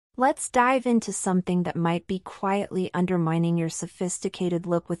Let's dive into something that might be quietly undermining your sophisticated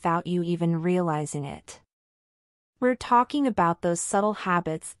look without you even realizing it. We're talking about those subtle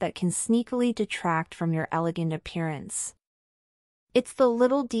habits that can sneakily detract from your elegant appearance. It's the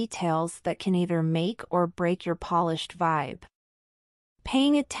little details that can either make or break your polished vibe.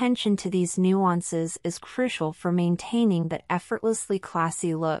 Paying attention to these nuances is crucial for maintaining that effortlessly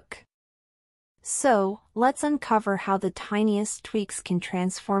classy look. So, let's uncover how the tiniest tweaks can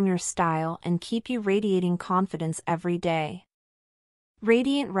transform your style and keep you radiating confidence every day.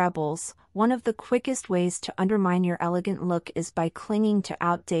 Radiant Rebels, one of the quickest ways to undermine your elegant look is by clinging to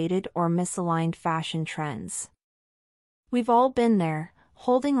outdated or misaligned fashion trends. We've all been there,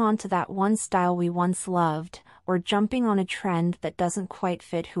 holding on to that one style we once loved, or jumping on a trend that doesn't quite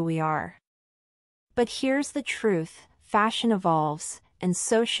fit who we are. But here's the truth: fashion evolves, and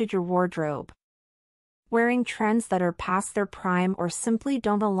so should your wardrobe. Wearing trends that are past their prime or simply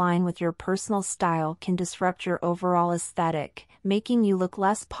don't align with your personal style can disrupt your overall aesthetic, making you look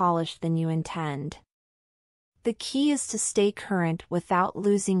less polished than you intend. The key is to stay current without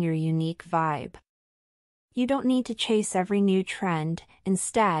losing your unique vibe. You don't need to chase every new trend.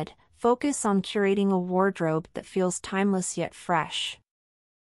 Instead, focus on curating a wardrobe that feels timeless yet fresh.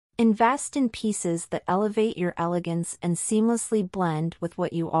 Invest in pieces that elevate your elegance and seamlessly blend with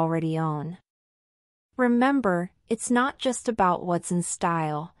what you already own. Remember, it's not just about what's in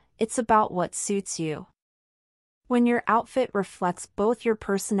style, it's about what suits you. When your outfit reflects both your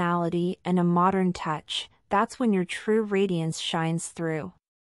personality and a modern touch, that's when your true radiance shines through.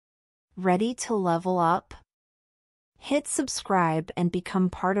 Ready to level up? Hit subscribe and become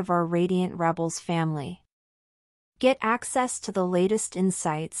part of our Radiant Rebels family. Get access to the latest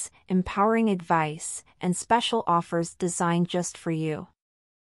insights, empowering advice, and special offers designed just for you.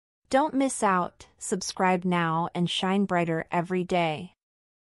 Don't miss out, subscribe now and shine brighter every day.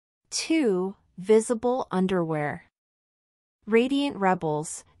 2. Visible underwear. Radiant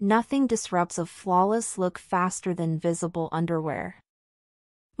Rebels, nothing disrupts a flawless look faster than visible underwear.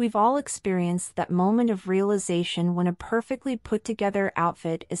 We've all experienced that moment of realization when a perfectly put-together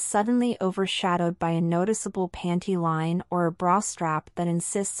outfit is suddenly overshadowed by a noticeable panty line or a bra strap that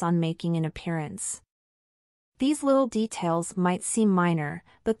insists on making an appearance. These little details might seem minor,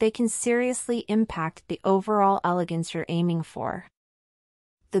 but they can seriously impact the overall elegance you're aiming for.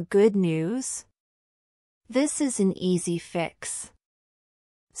 The good news? This is an easy fix.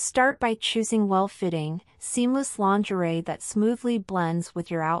 Start by choosing well-fitting, seamless lingerie that smoothly blends with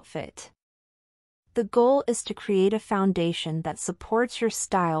your outfit. The goal is to create a foundation that supports your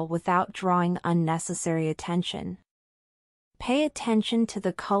style without drawing unnecessary attention. Pay attention to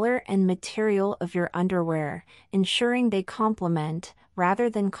the color and material of your underwear, ensuring they complement, rather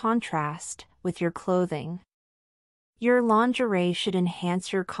than contrast, with your clothing. Your lingerie should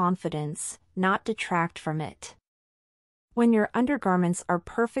enhance your confidence, not detract from it. When your undergarments are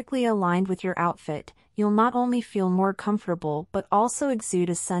perfectly aligned with your outfit, you'll not only feel more comfortable but also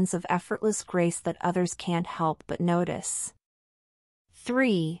exude a sense of effortless grace that others can't help but notice.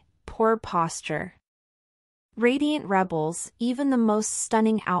 3. Poor posture. Radiant Rebels, even the most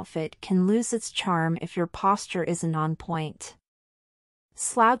stunning outfit can lose its charm if your posture isn't on point.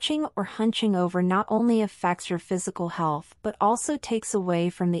 Slouching or hunching over not only affects your physical health but also takes away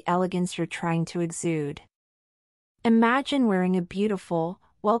from the elegance you're trying to exude. Imagine wearing a beautiful,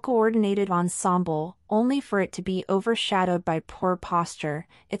 well-coordinated ensemble, only for it to be overshadowed by poor posture.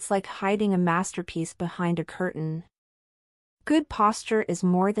 It's like hiding a masterpiece behind a curtain. Good posture is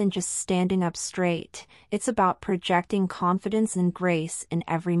more than just standing up straight, it's about projecting confidence and grace in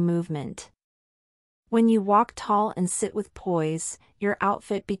every movement. When you walk tall and sit with poise, your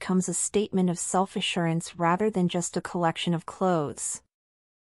outfit becomes a statement of self-assurance rather than just a collection of clothes.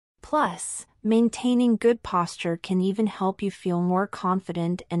 Plus, maintaining good posture can even help you feel more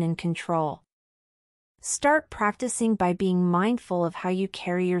confident and in control. Start practicing by being mindful of how you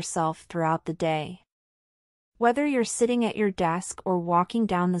carry yourself throughout the day. Whether you're sitting at your desk or walking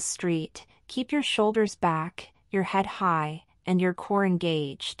down the street, keep your shoulders back, your head high, and your core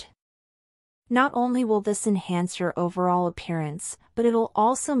engaged. Not only will this enhance your overall appearance, but it'll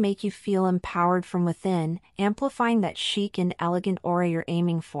also make you feel empowered from within, amplifying that chic and elegant aura you're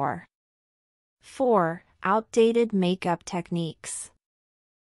aiming for. 4. Outdated makeup techniques.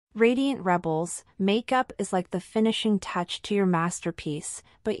 Radiant Rebels, makeup is like the finishing touch to your masterpiece,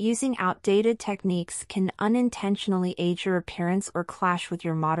 but using outdated techniques can unintentionally age your appearance or clash with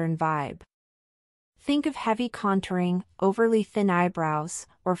your modern vibe. Think of heavy contouring, overly thin eyebrows,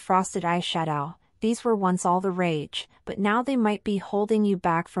 or frosted eyeshadow. These were once all the rage, but now they might be holding you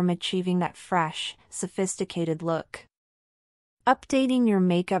back from achieving that fresh, sophisticated look. Updating your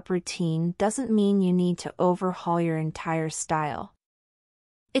makeup routine doesn't mean you need to overhaul your entire style.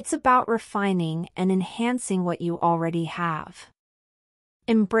 It's about refining and enhancing what you already have.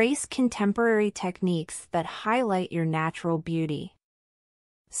 Embrace contemporary techniques that highlight your natural beauty.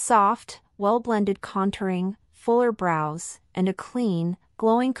 Soft, well-blended contouring, fuller brows, and a clean,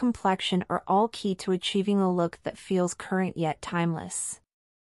 glowing complexion are all key to achieving a look that feels current yet timeless.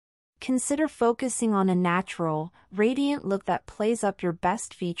 Consider focusing on a natural, radiant look that plays up your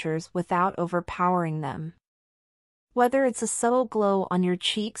best features without overpowering them. Whether it's a subtle glow on your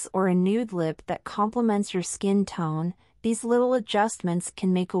cheeks or a nude lip that complements your skin tone, these little adjustments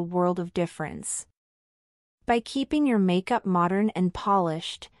can make a world of difference. By keeping your makeup modern and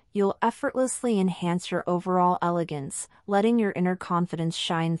polished, you'll effortlessly enhance your overall elegance, letting your inner confidence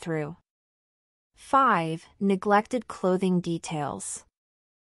shine through. 5. Neglected clothing details.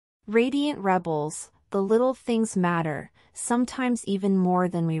 Radiant rebels, the little things matter, sometimes even more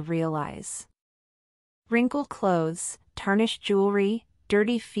than we realize. Wrinkled clothes, tarnished jewelry,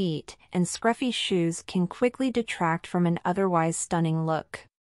 dirty feet, and scruffy shoes can quickly detract from an otherwise stunning look.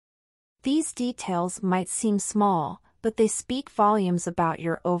 These details might seem small, but they speak volumes about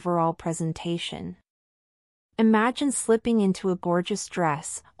your overall presentation. Imagine slipping into a gorgeous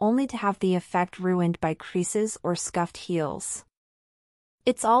dress, only to have the effect ruined by creases or scuffed heels.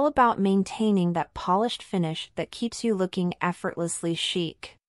 It's all about maintaining that polished finish that keeps you looking effortlessly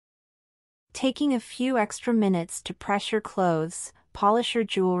chic. Taking a few extra minutes to press your clothes, polish your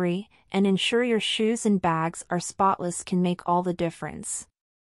jewelry, and ensure your shoes and bags are spotless can make all the difference.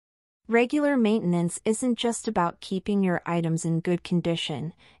 Regular maintenance isn't just about keeping your items in good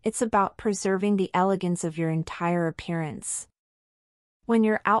condition, it's about preserving the elegance of your entire appearance. When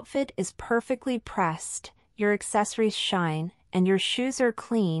your outfit is perfectly pressed, your accessories shine, and your shoes are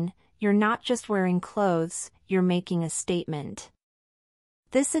clean, you're not just wearing clothes, you're making a statement.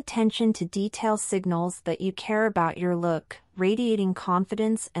 This attention to detail signals that you care about your look, radiating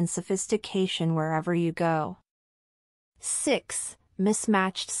confidence and sophistication wherever you go. 6.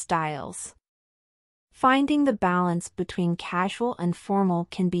 Mismatched styles. Finding the balance between casual and formal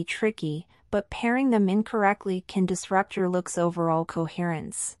can be tricky, but pairing them incorrectly can disrupt your look's overall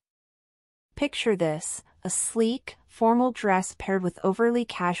coherence. Picture this: a sleek, formal dress paired with overly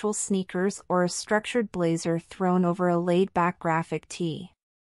casual sneakers or a structured blazer thrown over a laid-back graphic tee.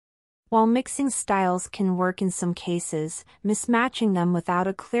 While mixing styles can work in some cases, mismatching them without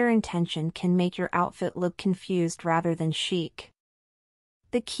a clear intention can make your outfit look confused rather than chic.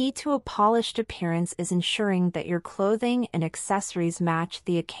 The key to a polished appearance is ensuring that your clothing and accessories match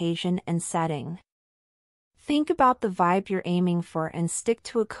the occasion and setting. Think about the vibe you're aiming for and stick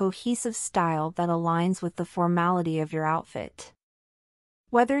to a cohesive style that aligns with the formality of your outfit.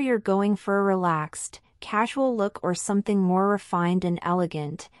 Whether you're going for a relaxed, casual look or something more refined and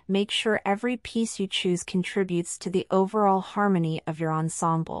elegant, make sure every piece you choose contributes to the overall harmony of your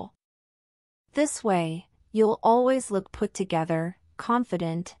ensemble. This way, you'll always look put together,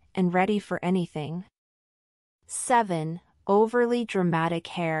 confident, and ready for anything. 7. Overly dramatic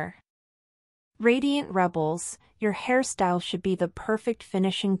hair. Radiant rebels, your hairstyle should be the perfect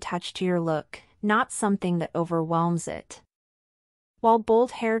finishing touch to your look, not something that overwhelms it. While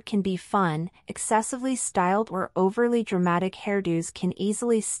bold hair can be fun, excessively styled or overly dramatic hairdos can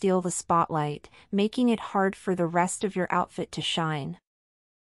easily steal the spotlight, making it hard for the rest of your outfit to shine.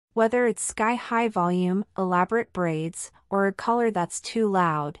 Whether it's sky-high volume, elaborate braids, or a color that's too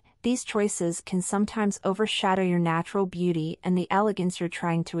loud, these choices can sometimes overshadow your natural beauty and the elegance you're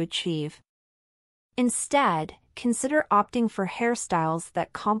trying to achieve. Instead, consider opting for hairstyles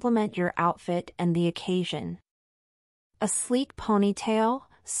that complement your outfit and the occasion. A sleek ponytail,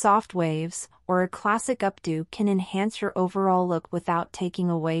 soft waves, or a classic updo can enhance your overall look without taking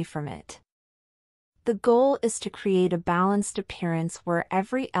away from it. The goal is to create a balanced appearance where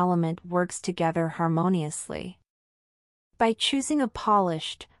every element works together harmoniously. By choosing a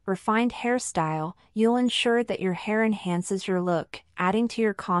polished, refined hairstyle, you'll ensure that your hair enhances your look, adding to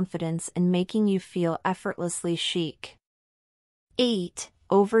your confidence and making you feel effortlessly chic. 8.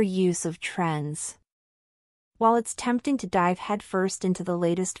 Overuse of trends. While it's tempting to dive headfirst into the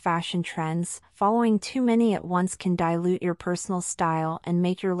latest fashion trends, following too many at once can dilute your personal style and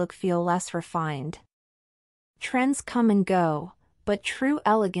make your look feel less refined. Trends come and go, but true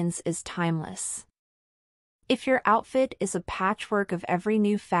elegance is timeless. If your outfit is a patchwork of every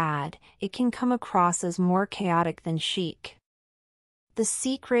new fad, it can come across as more chaotic than chic. The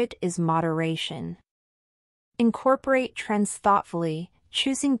secret is moderation. Incorporate trends thoughtfully,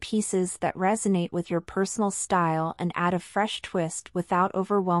 choosing pieces that resonate with your personal style and add a fresh twist without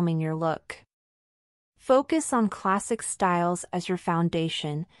overwhelming your look. Focus on classic styles as your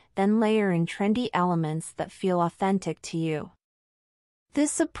foundation, then layer in trendy elements that feel authentic to you.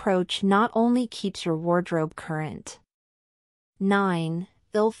 This approach not only keeps your wardrobe current. 9.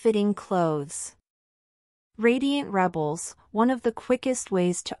 Ill-fitting clothes. Radiant Rebels, one of the quickest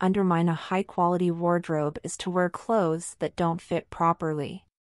ways to undermine a high-quality wardrobe is to wear clothes that don't fit properly.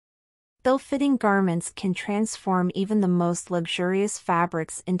 Ill-fitting garments can transform even the most luxurious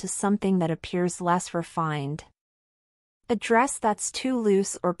fabrics into something that appears less refined. A dress that's too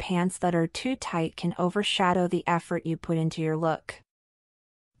loose or pants that are too tight can overshadow the effort you put into your look.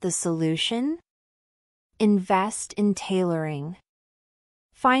 The solution? Invest in tailoring.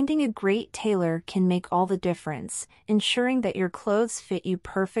 Finding a great tailor can make all the difference, ensuring that your clothes fit you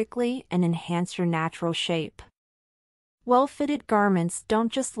perfectly and enhance your natural shape. Well-fitted garments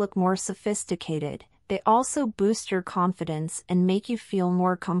don't just look more sophisticated, they also boost your confidence and make you feel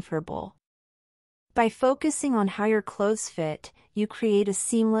more comfortable. By focusing on how your clothes fit, you create a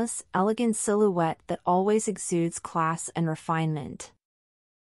seamless, elegant silhouette that always exudes class and refinement.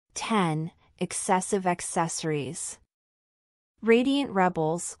 10. Excessive accessories. Radiant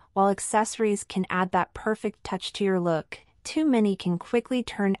Rebels, while accessories can add that perfect touch to your look, too many can quickly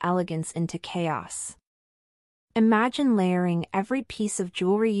turn elegance into chaos. Imagine layering every piece of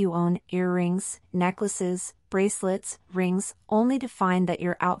jewelry you own, earrings, necklaces, bracelets, rings, only to find that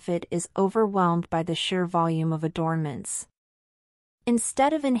your outfit is overwhelmed by the sheer volume of adornments.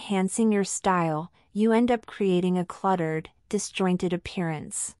 Instead of enhancing your style, you end up creating a cluttered, disjointed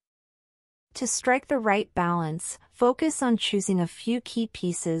appearance. To strike the right balance, focus on choosing a few key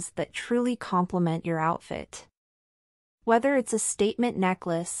pieces that truly complement your outfit. Whether it's a statement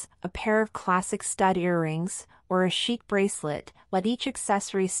necklace, a pair of classic stud earrings, or a chic bracelet, let each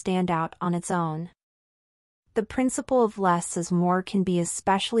accessory stand out on its own. The principle of less is more can be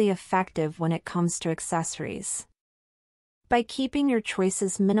especially effective when it comes to accessories. By keeping your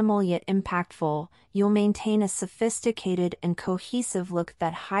choices minimal yet impactful, you'll maintain a sophisticated and cohesive look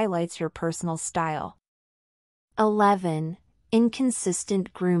that highlights your personal style. 11.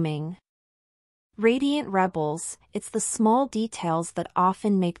 Inconsistent grooming. Radiant Rebels, it's the small details that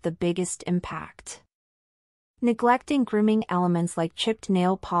often make the biggest impact. Neglecting grooming elements like chipped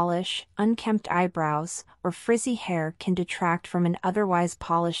nail polish, unkempt eyebrows, or frizzy hair can detract from an otherwise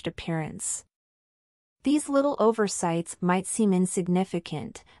polished appearance. These little oversights might seem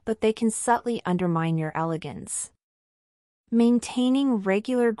insignificant, but they can subtly undermine your elegance. Maintaining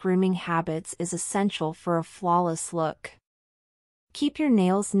regular grooming habits is essential for a flawless look. Keep your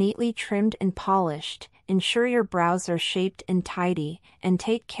nails neatly trimmed and polished, ensure your brows are shaped and tidy, and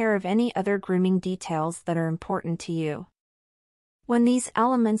take care of any other grooming details that are important to you. When these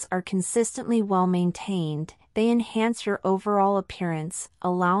elements are consistently well maintained, they enhance your overall appearance,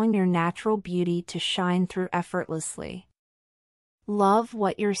 allowing your natural beauty to shine through effortlessly. Love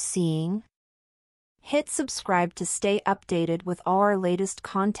what you're seeing? Hit subscribe to stay updated with all our latest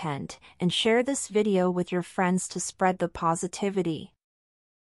content, and share this video with your friends to spread the positivity.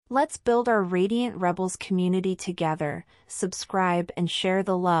 Let's build our Radiant Rebels community together. Subscribe and share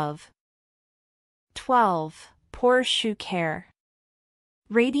the love. 12. Poor shoe care.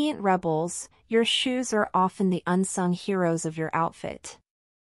 Radiant Rebels, your shoes are often the unsung heroes of your outfit.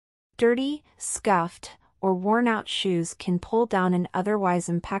 Dirty, scuffed, or worn-out shoes can pull down an otherwise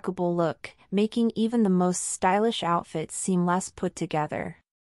impeccable look, making even the most stylish outfits seem less put together.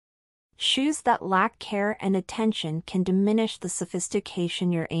 Shoes that lack care and attention can diminish the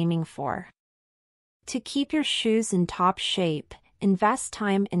sophistication you're aiming for. To keep your shoes in top shape, invest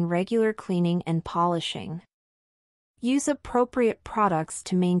time in regular cleaning and polishing. Use appropriate products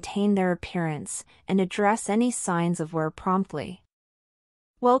to maintain their appearance, and address any signs of wear promptly.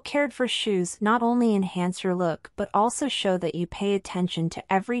 Well-cared-for shoes not only enhance your look but also show that you pay attention to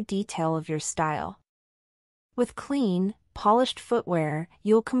every detail of your style. With clean, polished footwear,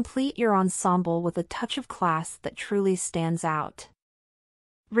 you'll complete your ensemble with a touch of class that truly stands out.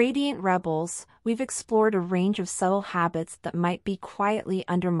 Radiant Rebels, we've explored a range of subtle habits that might be quietly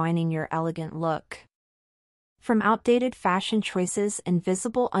undermining your elegant look. From outdated fashion choices and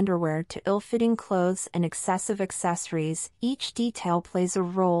visible underwear to ill-fitting clothes and excessive accessories, each detail plays a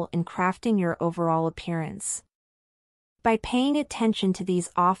role in crafting your overall appearance. By paying attention to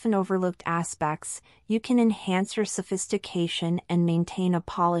these often overlooked aspects, you can enhance your sophistication and maintain a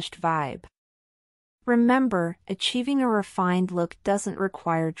polished vibe. Remember, achieving a refined look doesn't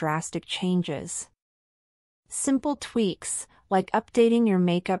require drastic changes. Simple tweaks, like updating your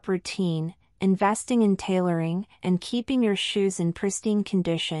makeup routine, investing in tailoring, and keeping your shoes in pristine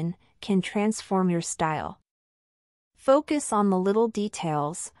condition, can transform your style. Focus on the little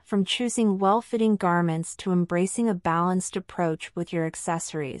details, from choosing well-fitting garments to embracing a balanced approach with your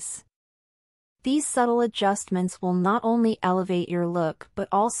accessories. These subtle adjustments will not only elevate your look but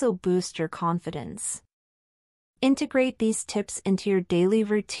also boost your confidence. Integrate these tips into your daily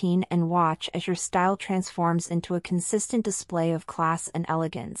routine and watch as your style transforms into a consistent display of class and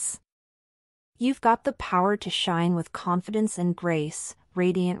elegance. You've got the power to shine with confidence and grace,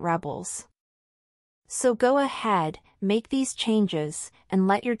 radiant rebels. So go ahead, make these changes, and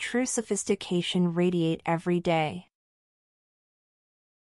let your true sophistication radiate every day.